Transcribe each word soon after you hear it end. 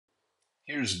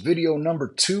Here's video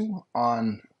number 2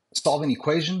 on solving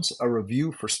equations, a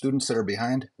review for students that are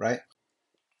behind, right?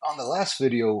 On the last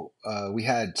video, we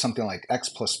had something like x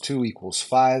plus 2 equals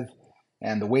 5,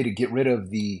 and the way to get rid of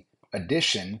the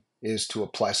addition is to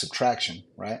apply subtraction,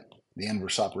 right? The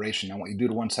inverse operation, and what you do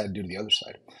to one side, do to the other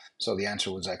side. So the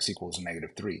answer was x equals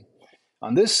 -3.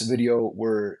 On this video,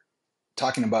 we're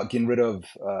talking about getting rid of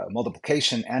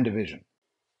multiplication and division.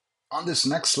 On this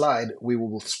next slide, we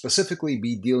will specifically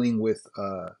be dealing with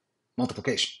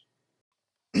multiplication.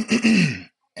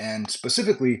 And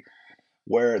specifically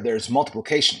where there's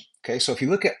multiplication. Okay, so if you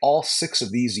look at all 6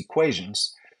 of these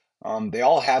equations, they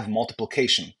all have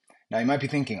multiplication. Now you might be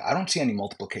thinking, I don't see any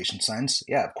multiplication signs.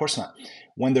 Yeah, of course not.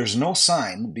 When there's no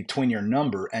sign between your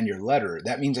number and your letter,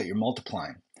 that means that you're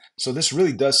multiplying. So this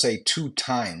really does say 2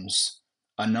 times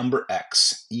a number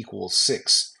x equals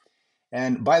 6.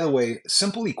 And by the way,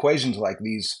 simple equations like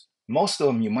these, most of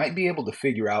them you might be able to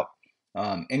figure out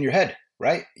in your head,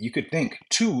 right? You could think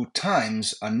 2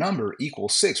 times a number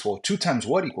equals 6. Well, 2 times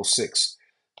what equals 6?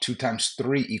 2 times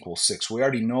 3 equals 6. We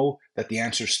already know that the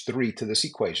answer is 3 to this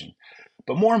equation.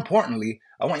 But more importantly,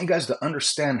 I want you guys to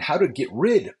understand how to get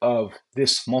rid of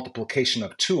this multiplication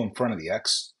of 2 in front of the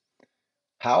x.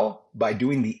 How? By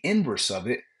doing the inverse of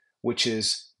it, which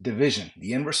is division.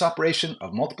 The inverse operation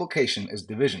of multiplication is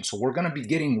division. So we're going to be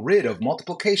getting rid of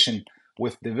multiplication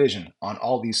with division on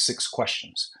all these 6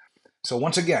 questions. So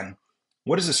once again,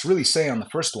 what does this really say on the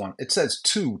first one? It says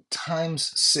 2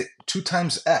 times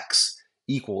x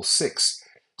equals 6.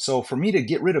 So for me to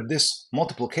get rid of this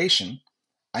multiplication,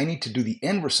 I need to do the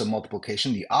inverse of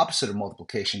multiplication, the opposite of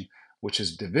multiplication, which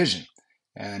is division.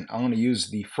 And I'm going to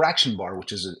use the fraction bar,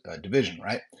 which is a division,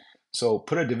 right? So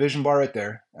put a division bar right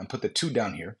there and put the 2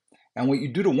 down here. And what you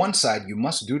do to one side, you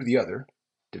must do to the other,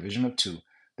 division of 2.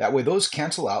 That way those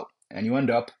cancel out and you end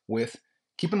up with,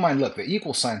 keep in mind, look, the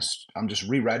equal signs, I'm just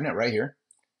rewriting it right here.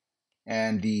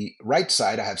 And the right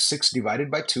side, I have 6 divided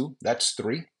by 2, that's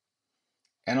 3.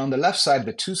 And on the left side,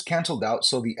 the 2's canceled out,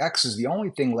 so the x is the only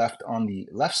thing left on the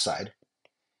left side.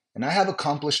 And I have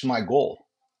accomplished my goal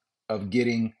of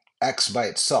getting x by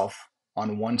itself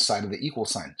on one side of the equal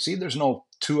sign. See, there's no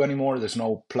 2 anymore, there's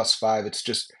no plus 5, it's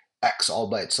just x all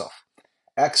by itself.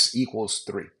 X equals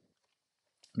 3.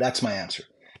 That's my answer.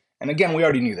 And again, we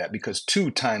already knew that because 2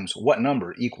 times what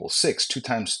number equals 6? 2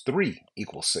 times 3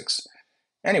 equals 6.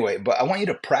 Anyway, but I want you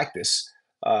to practice,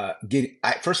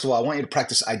 first of all, I want you to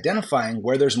practice identifying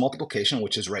where there's multiplication,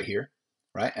 which is right here,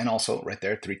 right? And also right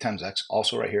there, 3 times x,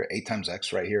 also right here, 8 times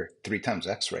x, right here, 3 times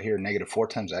x, right here, -4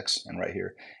 times x, and right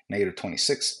here,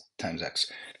 -26 times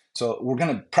x. So we're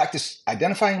going to practice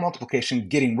identifying multiplication,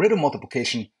 getting rid of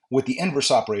multiplication with the inverse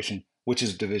operation, which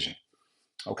is division.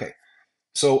 Okay,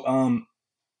 so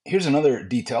here's another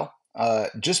detail.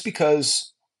 Just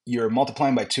because you're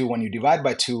multiplying by 2, when you divide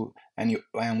by 2,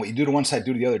 and what you do to one side,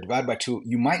 do to the other, divide by 2,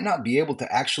 you might not be able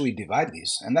to actually divide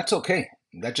these, and that's okay.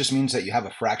 That just means that you have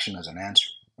a fraction as an answer,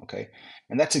 okay?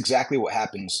 And that's exactly what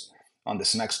happens on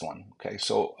this next one, okay?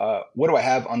 So what do I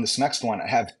have on this next one? I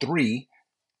have 3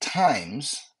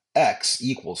 times x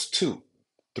equals 2.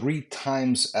 3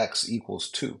 times x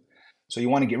equals 2. So you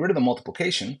want to get rid of the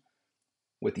multiplication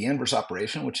with the inverse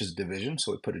operation, which is division.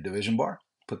 So we put a division bar,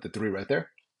 put the 3 right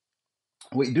there.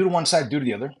 What you do to one side, do to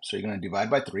the other. So you're going to divide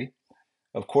by 3.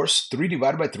 Of course, 3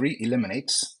 divided by 3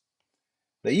 eliminates.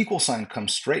 The equal sign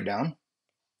comes straight down.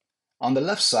 On the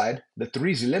left side, the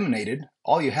 3 is eliminated.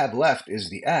 All you have left is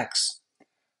the x.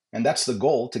 And that's the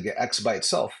goal, to get x by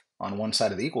itself on one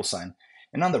side of the equal sign.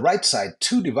 And on the right side,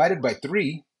 2 divided by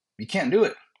 3, you can't do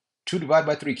it. 2 divided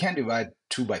by 3 can't divide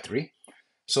 2 by 3.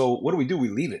 So what do? We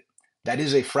leave it. That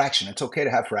is a fraction. It's okay to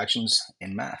have fractions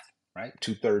in math, right?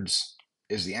 2/3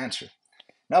 is the answer.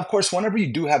 Now, of course, whenever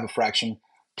you do have a fraction,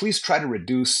 please try to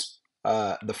reduce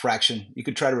the fraction. You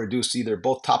could try to reduce either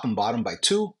both top and bottom by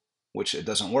 2, which it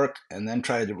doesn't work, and then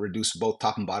try to reduce both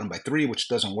top and bottom by 3, which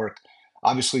doesn't work.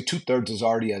 Obviously, 2/3 is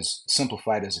already as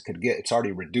simplified as it could get. It's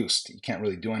already reduced. You can't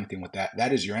really do anything with that.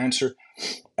 That is your answer.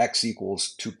 X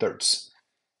equals 2/3.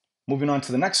 Moving on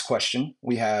to the next question,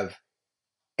 we have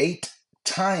 8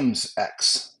 times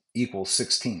x equals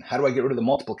 16. How do I get rid of the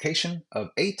multiplication of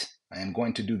 8? I am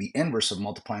going to do the inverse of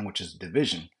multiplying, which is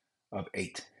division of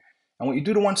 8. And what you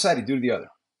do to one side, you do to the other.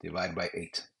 Divide by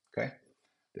 8, okay?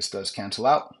 This does cancel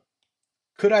out.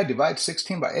 Could I divide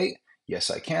 16 by 8? Yes,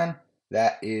 I can.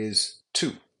 That is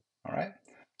 2, all right?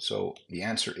 So the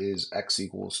answer is x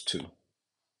equals 2.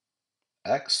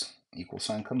 X, equal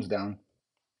sign comes down,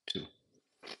 2.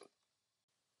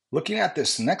 Looking at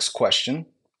this next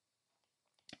question,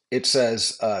 it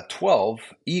says 12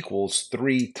 equals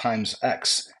 3 times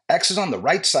x. X is on the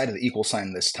right side of the equal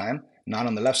sign this time, not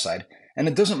on the left side. And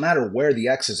it doesn't matter where the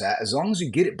x is at, as long as you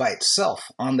get it by itself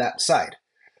on that side.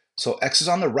 So x is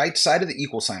on the right side of the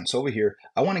equal sign. So over here,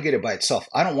 I want to get it by itself.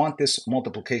 I don't want this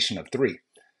multiplication of 3.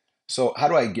 So how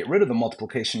do I get rid of the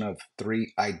multiplication of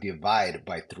 3? I divide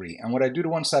by 3. And what I do to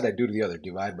one side, I do to the other,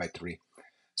 divide by 3.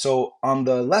 So on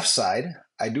the left side,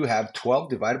 I do have 12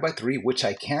 divided by 3, which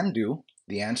I can do.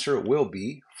 The answer will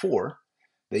be 4.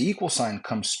 The equal sign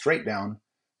comes straight down.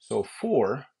 So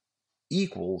 4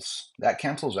 equals, that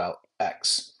cancels out,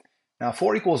 x. Now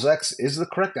 4 equals x is the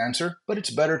correct answer, but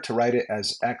it's better to write it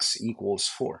as x equals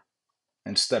 4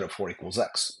 instead of 4 equals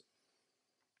x.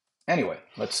 Anyway,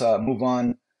 let's move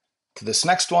on to this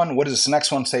next one. What does this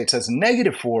next one say? It says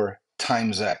negative 4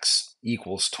 times x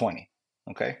equals 20.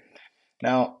 Okay.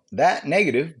 Now that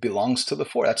negative belongs to the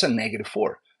 4. That's a negative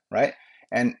 4, right?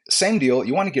 And same deal,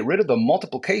 you want to get rid of the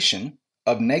multiplication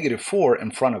of negative 4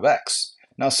 in front of x.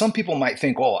 Now some people might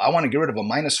think, oh, I want to get rid of a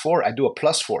minus 4, I do a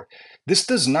plus 4. This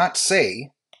does not say,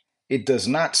 it does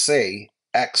not say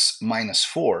x minus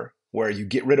 4, where you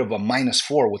get rid of a minus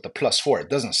 4 with a plus 4. It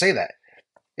doesn't say that.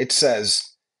 It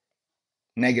says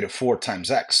negative 4 times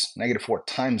x, negative 4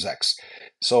 times x.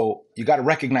 So you got to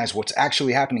recognize what's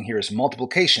actually happening here is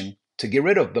multiplication. To get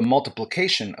rid of the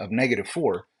multiplication of negative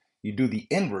 4, you do the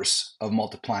inverse of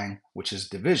multiplying, which is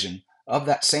division of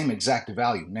that same exact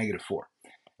value, negative 4.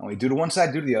 And we do to one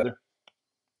side, do to the other.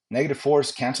 Negative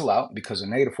 4's cancel out because a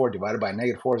negative 4 divided by a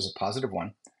negative 4 is a positive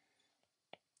 1.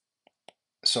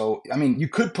 So, I mean, you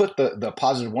could put the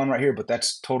positive 1 right here, but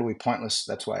that's totally pointless.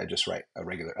 That's why I just write a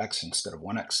regular x instead of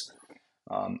 1x.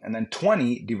 And then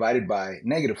 20 divided by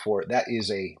negative 4, that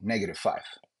is a negative 5.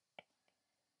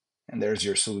 And there's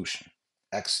your solution.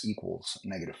 X equals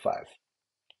negative 5.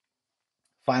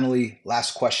 Finally,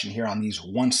 last question here on these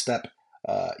one-step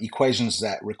equations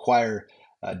that require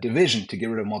division to get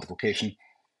rid of multiplication.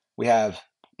 We have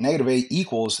negative 8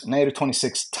 equals negative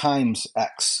 26 times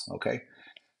x, okay?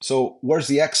 So where's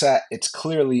the x at? It's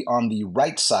clearly on the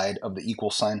right side of the equal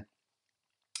sign.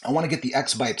 I want to get the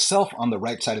x by itself on the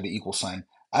right side of the equal sign.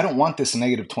 I don't want this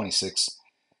negative 26.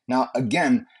 Now,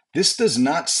 again, this does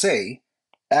not say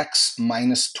x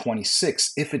minus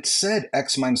 26. If it said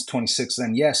x minus 26,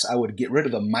 then yes, I would get rid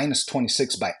of the minus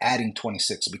 26 by adding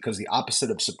 26, because the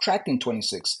opposite of subtracting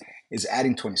 26 is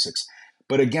adding 26.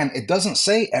 But again, it doesn't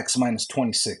say x minus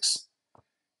 26.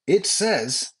 It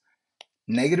says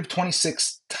negative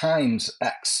 26 times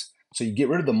x. So you get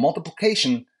rid of the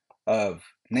multiplication of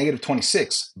negative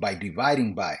 26 by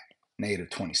dividing by negative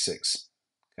 26.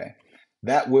 Okay,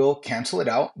 that will cancel it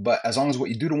out, but as long as what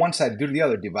you do to one side, do to the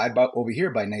other, divide by over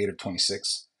here by negative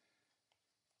 26.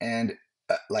 And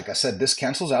like I said, this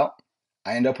cancels out.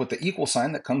 I end up with the equal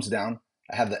sign that comes down.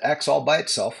 I have the x all by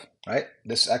itself, right?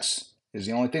 This x is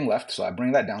the only thing left, so I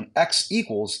bring that down. X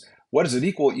equals, what does it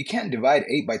equal? You can't divide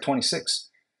 8 by 26.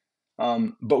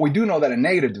 But we do know that a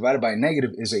negative divided by a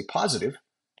negative is a positive.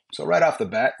 So right off the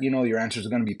bat, you know your answers are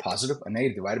going to be positive. A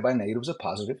negative divided by a negative is a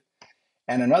positive.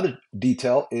 And another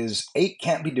detail is 8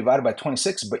 can't be divided by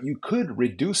 26, but you could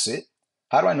reduce it.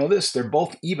 How do I know this? They're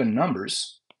both even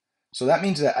numbers. So that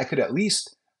means that I could at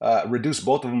least reduce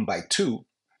both of them by 2.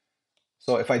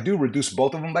 So if I do reduce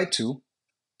both of them by 2,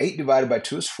 8 divided by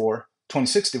 2 is 4.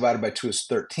 26 divided by 2 is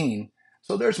 13.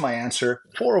 So there's my answer.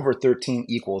 4 over 13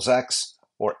 equals x,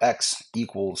 or x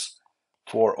equals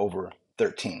 4 over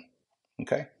 13.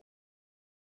 Okay?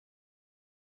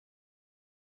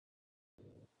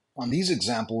 On these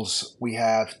examples, we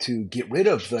have to get rid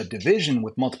of the division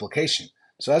with multiplication.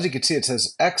 So as you can see, it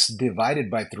says x divided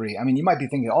by 3. I mean, you might be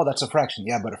thinking, oh, that's a fraction.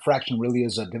 Yeah, but a fraction really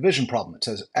is a division problem. It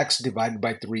says x divided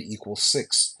by 3 equals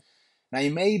 6. Now,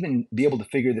 you may even be able to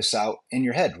figure this out in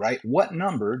your head, right? What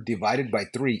number divided by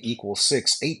 3 equals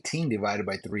 6? 18 divided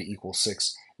by 3 equals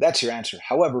 6. That's your answer.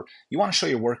 However, you want to show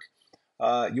your work.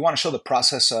 You want to show the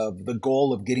process of the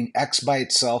goal of getting x by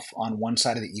itself on one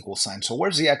side of the equal sign. So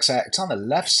where's the x at? It's on the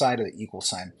left side of the equal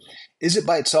sign. Is it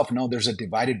by itself? No, there's a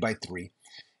divided by 3.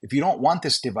 If you don't want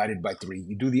this divided by 3,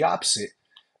 you do the opposite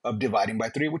of dividing by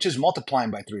 3, which is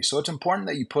multiplying by 3. So it's important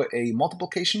that you put a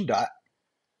multiplication dot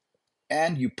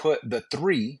and you put the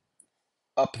 3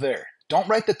 up there. Don't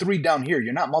write the 3 down here.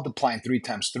 You're not multiplying 3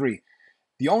 times 3.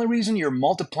 The only reason you're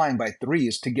multiplying by 3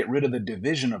 is to get rid of the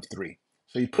division of 3.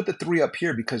 So you put the 3 up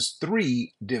here because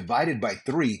 3 divided by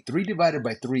 3, 3 divided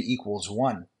by 3 equals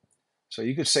 1. So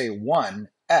you could say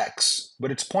 1x,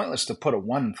 but it's pointless to put a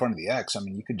 1 in front of the x. I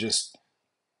mean, you could just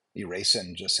erase it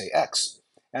and just say x.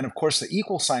 And of course, the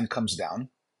equal sign comes down.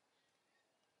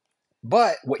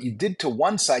 But what you did to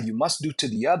one side, you must do to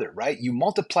the other, right? You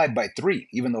multiplied by 3,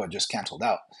 even though it just canceled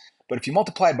out. But if you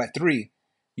multiplied by 3,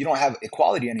 you don't have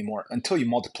equality anymore until you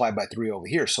multiply by 3 over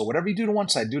here. So whatever you do to one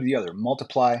side, do to the other.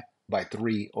 Multiply by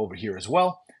 3 over here as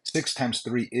well. 6 times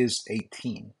 3 is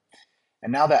 18.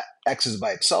 And now that x is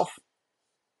by itself,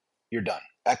 you're done.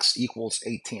 X equals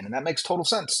 18. And that makes total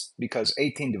sense because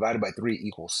 18 divided by 3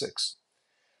 equals 6.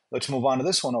 Let's move on to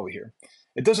this one over here.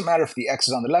 It doesn't matter if the x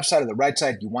is on the left side or the right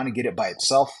side. You want to get it by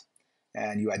itself.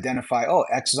 And you identify, oh,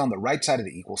 x is on the right side of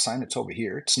the equal sign. It's over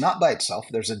here. It's not by itself.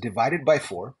 There's a divided by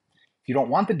 4. If you don't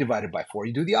want the divided by 4,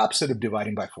 you do the opposite of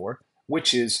dividing by 4,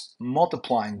 which is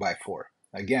multiplying by 4.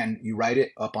 Again, you write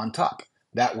it up on top.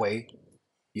 That way,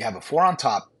 you have a 4 on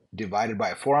top divided by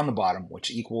a 4 on the bottom,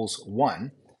 which equals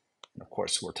 1. And of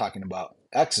course, we're talking about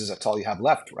x's. That's all you have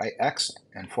left, right? X,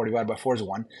 and 4 divided by 4 is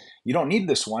 1. You don't need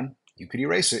this one. You could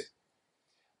erase it.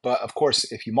 But of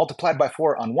course, if you multiplied by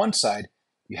 4 on one side,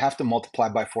 you have to multiply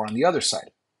by 4 on the other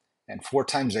side. And 4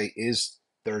 times 8 is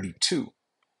 32.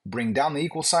 Bring down the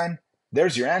equal sign.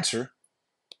 There's your answer.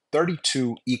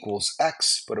 32 equals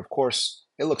x. But of course,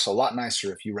 it looks a lot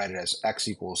nicer if you write it as x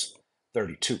equals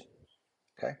 32.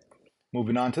 Okay.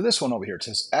 Moving on to this one over here. It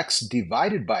says x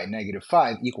divided by negative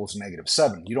 5 equals negative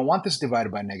 7. You don't want this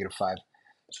divided by negative 5.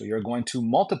 So you're going to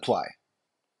multiply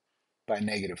by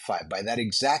negative 5, by that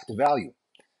exact value.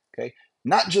 Okay.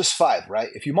 Not just 5, right?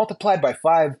 If you multiplied by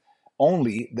 5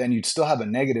 only, then you'd still have a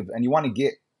negative, and you want to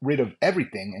get rid of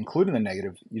everything, including the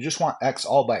negative. You just want x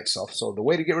all by itself. So the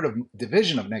way to get rid of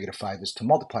division of negative 5 is to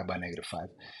multiply by negative 5.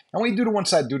 And when you do to one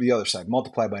side, do to the other side.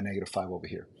 Multiply by negative 5 over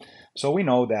here. So we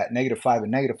know that negative 5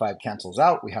 and negative 5 cancels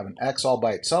out. We have an x all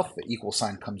by itself. The equal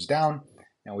sign comes down.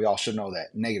 And we all should know that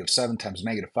negative 7 times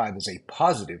negative 5 is a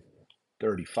positive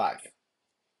 35.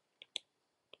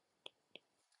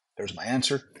 There's my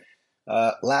answer.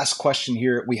 Last question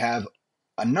here. We have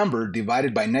a number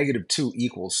divided by negative 2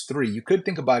 equals 3. You could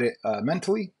think about it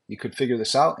mentally. You could figure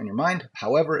this out in your mind.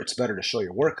 However, it's better to show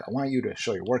your work. I want you to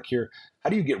show your work here. How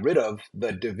do you get rid of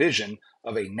the division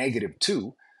of a negative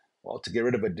 2? Well, to get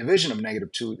rid of a division of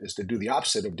negative 2 is to do the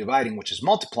opposite of dividing, which is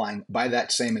multiplying by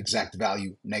that same exact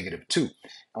value, negative 2. And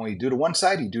when you do to one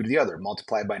side, you do to the other.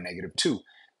 Multiply by negative 2.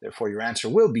 Therefore, your answer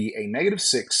will be a negative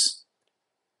 6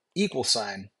 equal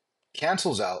sign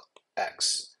cancels out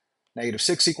x. Negative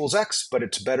 6 equals x, but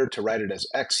it's better to write it as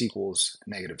x equals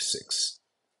negative 6.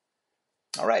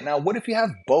 All right, now what if you have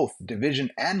both division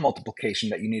and multiplication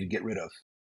that you need to get rid of?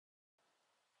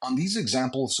 On these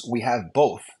examples, we have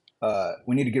both.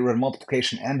 We need to get rid of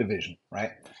multiplication and division,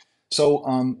 right?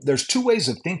 So there's two ways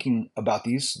of thinking about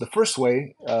these. The first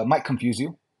way might confuse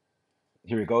you.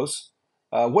 Here it goes.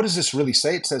 What does this really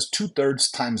say? It says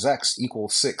 2/3 times x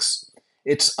equals 6.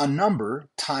 It's a number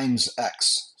times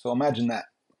x. So imagine that.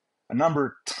 A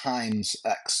number times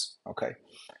x, okay?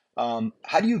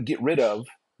 How do you get rid of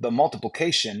the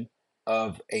multiplication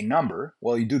of a number?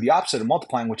 Well, you do the opposite of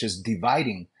multiplying, which is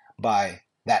dividing by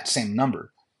that same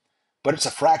number. But it's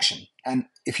a fraction. And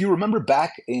if you remember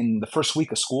back in the first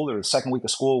week of school or the second week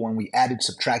of school when we added,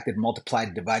 subtracted,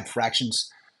 multiplied, divide fractions,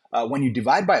 when you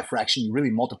divide by a fraction, you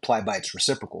really multiply by its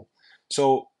reciprocal.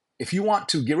 So if you want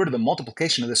to get rid of the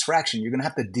multiplication of this fraction, you're going to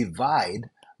have to divide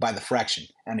by the fraction.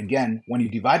 And again, when you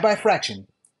divide by a fraction,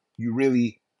 you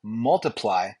really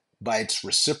multiply by its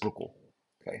reciprocal.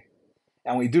 Okay.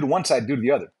 And when you do to one side, do to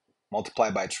the other. Multiply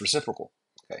by its reciprocal.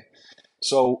 Okay.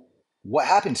 So what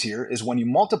happens here is when you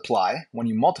multiply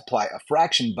a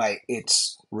fraction by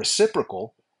its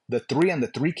reciprocal, the 3 and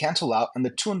the 3 cancel out, and the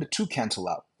 2 and the 2 cancel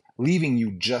out, leaving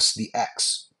you just the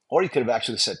x. Or you could have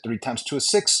actually said 3 times 2 is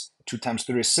 6, 2 times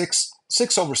 3 is 6,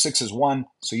 6 over 6 is 1,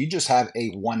 so you just have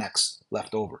a 1x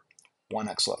left over.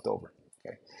 1x left over.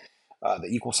 Okay. The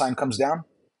equal sign comes down.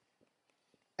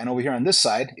 And over here on this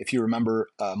side, if you remember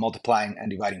multiplying and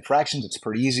dividing fractions, it's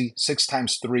pretty easy. 6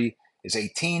 times 3 is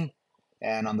 18.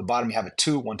 And on the bottom, you have a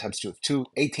 2. 1 times 2 is 2.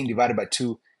 18 divided by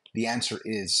 2, the answer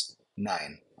is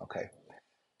 9. Okay.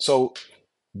 So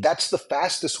that's the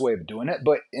fastest way of doing it.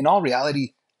 But in all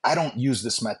reality, I don't use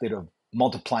this method of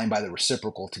multiplying by the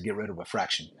reciprocal to get rid of a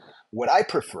fraction. What I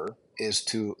prefer is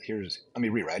to, let me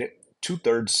rewrite it.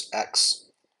 2/3 x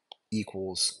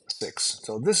equals 6.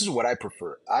 So this is what I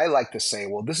prefer. I like to say,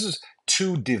 well, this is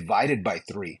 2 divided by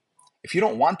 3. If you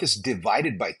don't want this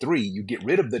divided by 3, you get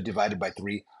rid of the divided by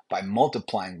 3 by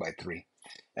multiplying by 3.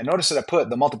 And notice that I put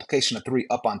the multiplication of 3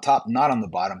 up on top, not on the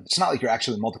bottom. It's not like you're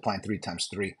actually multiplying 3 times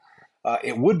 3.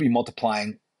 It would be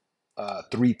multiplying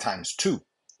 3 times 2,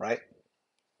 right?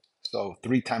 So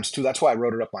 3 times 2, that's why I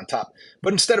wrote it up on top.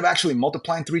 But instead of actually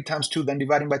multiplying 3 times 2, then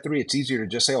dividing by 3, it's easier to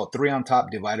just say, oh, 3 on top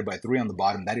divided by 3 on the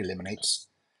bottom. That eliminates.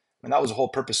 And that was the whole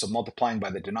purpose of multiplying by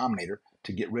the denominator,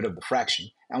 to get rid of the fraction.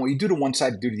 And what you do to one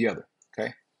side, do to the other,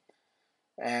 okay?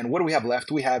 And what do we have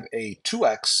left? We have a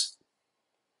 2x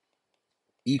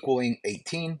equaling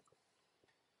 18.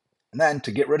 And then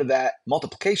to get rid of that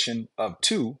multiplication of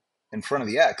 2 in front of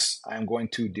the x, I'm going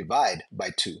to divide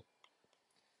by 2,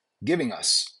 giving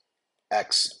us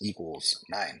x equals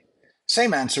 9.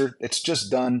 Same answer, it's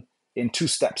just done in 2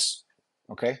 steps,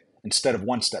 okay? Instead of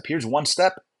 1 step. Here's 1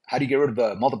 step. How do you get rid of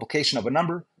the multiplication of a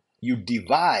number? You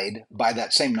divide by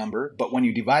that same number, but when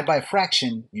you divide by a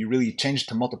fraction, you really change it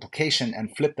to multiplication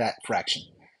and flip that fraction.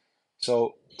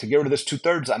 So to get rid of this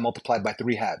 2/3, I multiplied by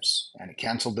 3/2, and it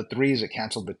canceled the 3's, it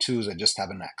canceled the 2's, I just have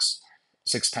an x.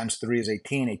 6 times 3 is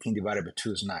 18, 18 divided by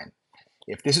 2 is 9.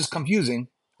 If this is confusing,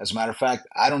 as a matter of fact,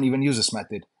 I don't even use this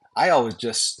method. I always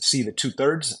just see the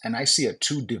 2/3 and I see a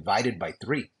 2 divided by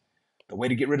 3. The way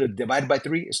to get rid of divided by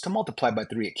 3 is to multiply by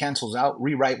 3. It cancels out,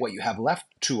 rewrite what you have left,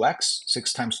 2x,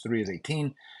 6 times 3 is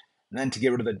 18. And then to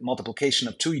get rid of the multiplication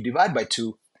of 2, you divide by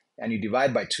 2, and you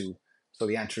divide by 2. So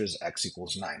the answer is x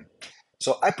equals 9.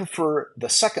 So I prefer the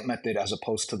second method as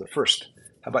opposed to the first.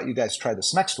 How about you guys try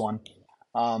this next one?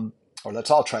 Or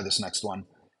let's all try this next one.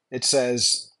 It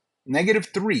says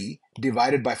 -3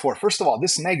 divided by 4. First of all,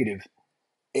 this negative,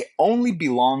 it only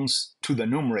belongs to the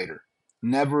numerator,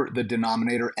 never the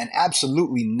denominator, and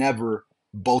absolutely never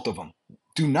both of them.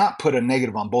 Do not put a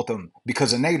negative on both of them,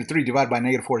 because a -3 divided by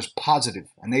 -4 is positive.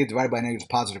 A negative divided by a negative is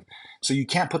positive. So you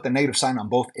can't put the negative sign on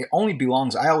both. It only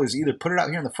belongs, I always either put it out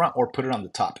here in the front or put it on the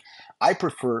top. I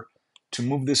prefer to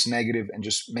move this negative and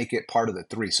just make it part of the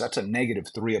 3. So that's a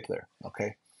 -3 up there,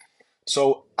 okay?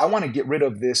 So I want to get rid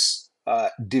of this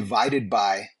divided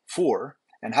by 4.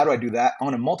 And how do I do that? I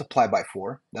want to multiply by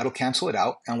 4. That'll cancel it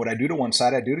out. And what I do to one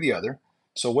side, I do to the other.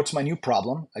 So what's my new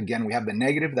problem? Again, we have the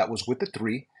negative that was with the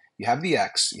 3. You have the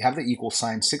x. You have the equal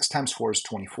sign. 6 times 4 is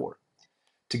 24.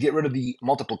 To get rid of the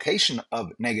multiplication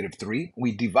of -3,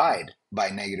 we divide by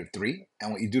 -3.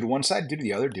 And what you do to one side, do to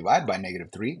the other. Divide by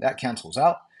 -3. That cancels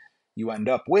out. You end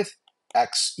up with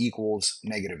x equals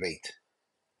 -8.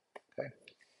 Okay.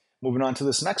 Moving on to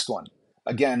this next one.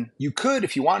 Again, you could,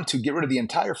 if you wanted to, get rid of the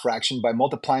entire fraction by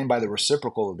multiplying by the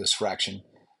reciprocal of this fraction,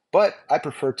 but I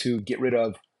prefer to get rid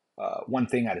of one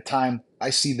thing at a time.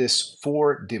 I see this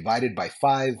 4 divided by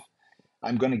 5.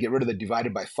 I'm going to get rid of the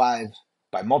divided by 5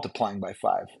 by multiplying by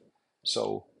 5.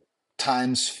 So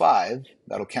times 5,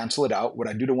 that'll cancel it out. What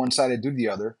I do to one side, I do to the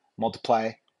other.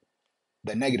 Multiply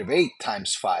the -8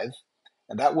 times 5,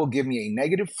 and that will give me a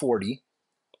 -40.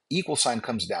 Equal sign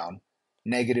comes down,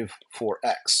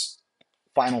 -4x.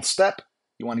 Final step,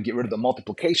 you want to get rid of the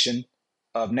multiplication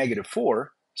of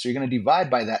 -4. So you're going to divide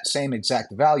by that same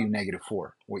exact value,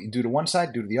 -4. What you do to one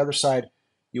side, do to the other side.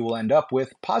 You will end up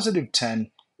with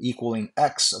 +10 equaling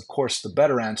x. Of course, the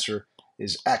better answer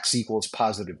is x equals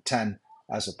 +10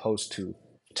 as opposed to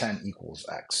 10 equals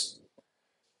x.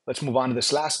 Let's move on to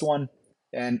this last one.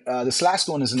 And this last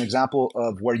one is an example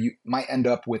of where you might end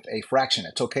up with a fraction.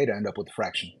 It's okay to end up with a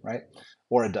fraction, right?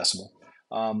 Or a decimal.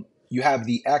 You have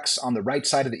the x on the right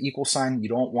side of the equal sign. You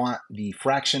don't want the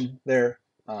fraction there.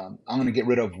 I'm going to get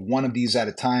rid of one of these at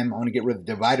a time. I'm going to get rid of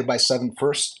divided by 7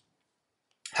 first.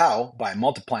 How? By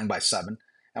multiplying by 7.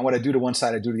 And what I do to one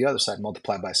side, I do to the other side,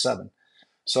 multiply by 7.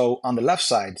 So on the left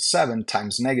side, 7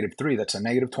 times -3, that's a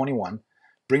 -21.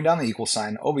 Bring down the equal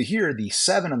sign. Over here, the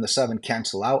 7 and the 7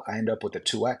 cancel out. I end up with a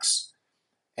 2x.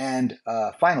 And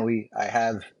finally, I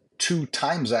have 2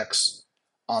 times x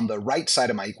on the right side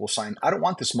of my equal sign. I don't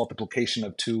want this multiplication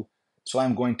of 2, so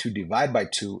I'm going to divide by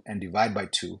 2 and divide by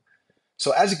 2.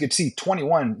 So as you can see,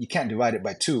 21, you can't divide it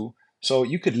by 2. So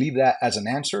you could leave that as an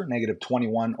answer,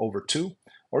 -21 over 2.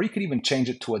 Or you could even change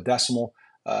it to a decimal,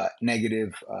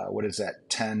 what is that,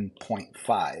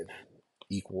 10.5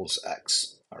 equals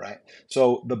x. All right.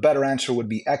 So the better answer would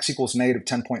be x equals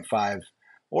 -10.5.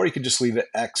 Or you could just leave it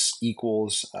x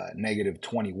equals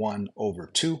 -21 over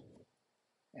 2.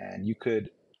 And you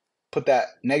could put that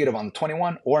negative on the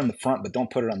 21 or in the front, but don't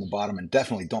put it on the bottom, and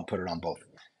definitely don't put it on both.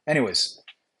 Anyways,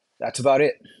 that's about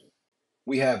it.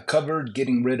 We have covered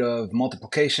getting rid of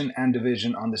multiplication and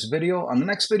division on this video. On the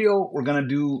next video, we're going to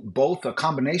do both, a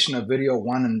combination of video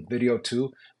 1 and video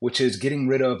 2, which is getting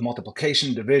rid of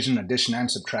multiplication, division, addition,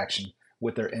 and subtraction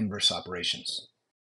with their inverse operations.